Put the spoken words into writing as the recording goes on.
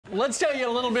Let's tell you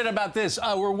a little bit about this.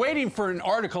 We're waiting for an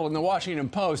article in the Washington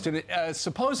Post, and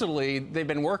supposedly they've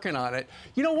been working on it.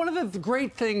 You know, one of the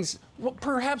great things, well,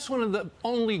 perhaps one of the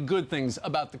only good things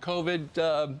about the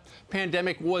COVID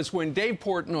pandemic was when Dave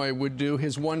Portnoy would do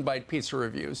his one-bite pizza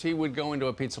reviews. He would go into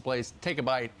a pizza place, take a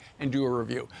bite, and do a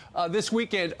review. This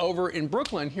weekend over in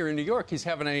Brooklyn, here in New York, he's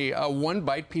having a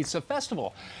one-bite pizza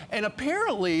festival. And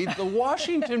apparently, the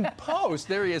Washington Post,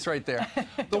 there he is right there,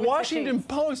 the Washington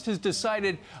Post has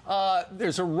decided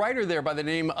there's a writer there by the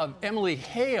name of Emily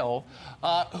Hale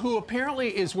who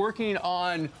apparently is working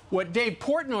on what Dave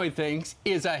Portnoy thinks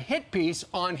is a hit piece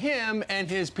on him and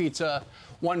his pizza,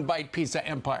 one-bite pizza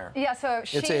empire. Yeah, so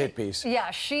it's a hit piece.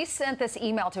 Yeah, she sent this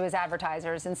email to his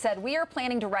advertisers and said, we are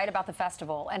planning to write about the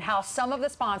festival and how some of the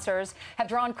sponsors have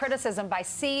drawn criticism by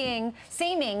seeming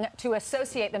to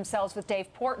associate themselves with Dave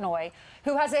Portnoy,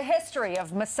 who has a history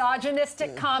of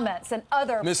misogynistic comments and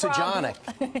other misogynic.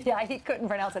 Yeah, he couldn't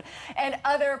pronounce it. And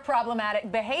other problematic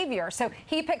behavior. So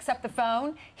he picks up the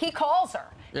phone, he calls her,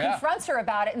 confronts her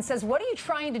about it and says, what are you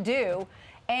trying to do?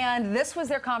 And this was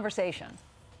their conversation.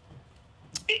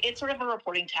 It's sort of a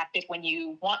reporting tactic. When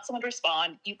you want someone to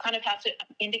respond, you kind of have to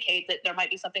indicate that there might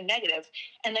be something negative,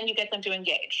 and then you get them to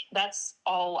engage. That's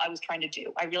all I was trying to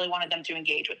do. I really wanted them to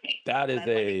engage with me. That is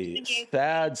a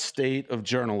sad state of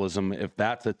journalism if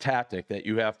that's a tactic that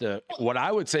you have to, what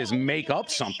I would say is make up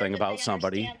something about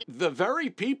somebody. The very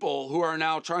people who are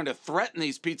now trying to threaten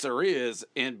these pizzerias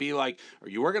and be like,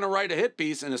 you were going to write a hit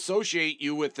piece and associate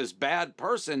you with this bad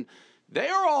person, they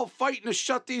are all fighting to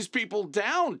shut these people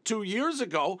down. 2 years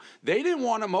ago, they didn't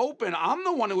want them open. I'm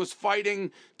the one who was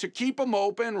fighting to keep them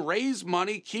open, raise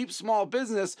money, keep small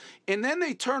business. And then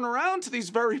they turn around to these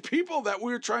very people that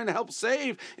we were trying to help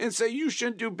save and say, you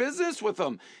shouldn't do business with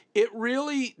them.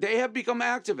 They have become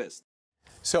activists.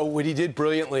 So what he did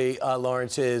brilliantly,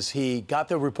 Lawrence, is he got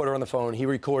the reporter on the phone. He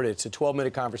recorded it. It's a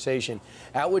 12-minute conversation,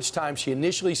 at which time she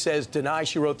initially says, deny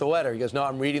she wrote the letter. He goes, no,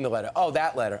 I'm reading the letter. Oh,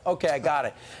 that letter. Okay, I got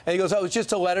it. And he goes, oh, it's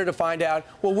just a letter to find out,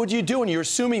 well, what are you doing? You're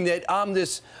assuming that I'm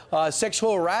this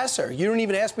sexual harasser. You don't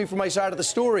even ask me for my side of the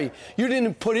story. You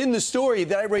didn't put in the story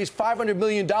that I raised $500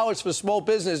 million for small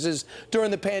businesses during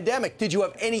the pandemic. Did you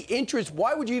have any interest?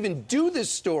 Why would you even do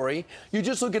this story? You're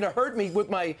just looking to hurt me with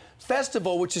my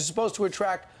festival, which is supposed to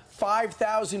attract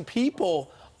 5,000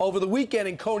 people over the weekend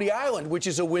in Coney Island, which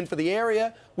is a win for the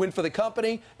area, win for the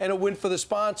company, and a win for the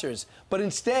sponsors. But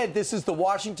instead, this is the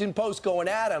Washington Post going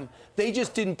at them. They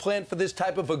just didn't plan for this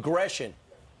type of aggression.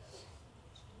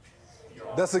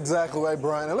 That's exactly right,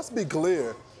 Brian. And let's be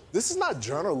clear. This is not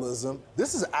journalism.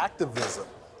 This is activism.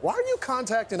 Why are you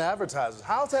contacting advertisers?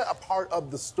 How is that a part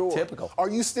of the story? Typical. Are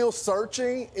you still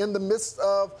searching in the midst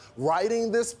of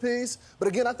writing this piece? But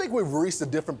again, I think we've reached a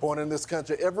different point in this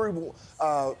country. Every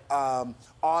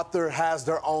author has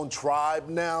their own tribe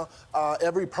now.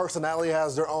 Every personality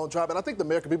has their own tribe. And I think the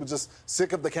American people are just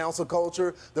sick of the cancel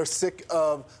culture. They're sick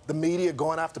of the media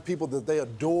going after people that they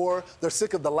adore. They're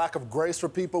sick of the lack of grace for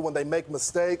people when they make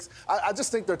mistakes. I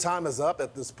just think their time is up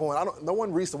at this point. No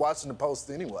one reads the Washington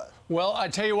Post anyway. Well, I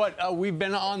tell you what, we've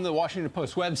been on the Washington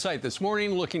Post website this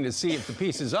morning looking to see if the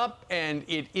piece is up, and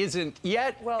it isn't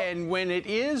yet. Well, and when it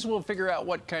is, we'll figure out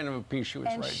what kind of a piece she was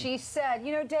writing. And she said,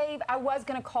 you know, Dave, I was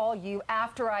going to call you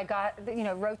after I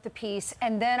wrote the piece,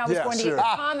 and then I was going to get the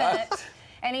comment.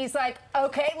 And he's like,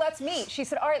 okay, let's meet. She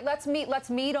said, all right, let's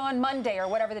meet on Monday or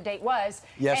whatever the date was.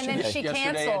 Yesterday. And then she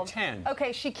canceled. At 10.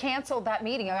 Okay, she canceled that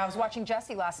meeting. I was watching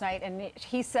Jesse last night, and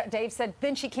Dave said,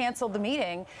 then she canceled the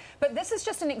meeting. But this is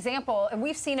just an example, and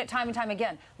we've seen it time and time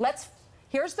again.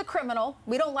 Here's the criminal.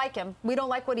 We don't like him. We don't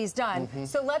like what he's done.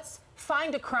 So let's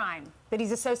find a crime that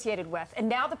he's associated with. And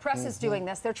now the press is doing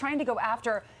this. They're trying to go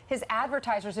after his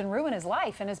advertisers and ruin his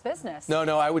life and his business.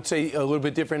 No, I would say a little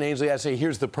bit different, Ainsley. I'd say,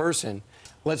 here's the person.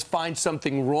 Let's find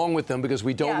something wrong with him because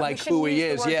we don't like who he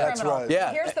is. Yeah, that's right.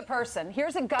 Yeah. Here's the person.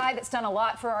 Here's a guy that's done a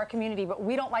lot for our community, but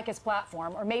we don't like his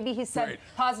platform. Or maybe he said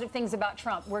positive things about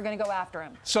Trump. We're going to go after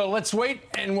him. So let's wait,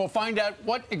 and we'll find out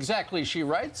what exactly she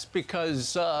writes,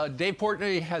 because Dave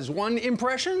Portnoy has one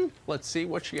impression. Let's see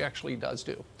what she actually does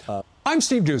do. I'm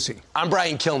Steve Doocy. I'm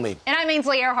Brian Kilmeade. And I'm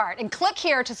Ainsley Earhart. And click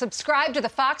here to subscribe to the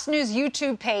Fox News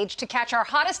YouTube page to catch our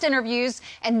hottest interviews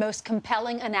and most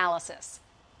compelling analysis.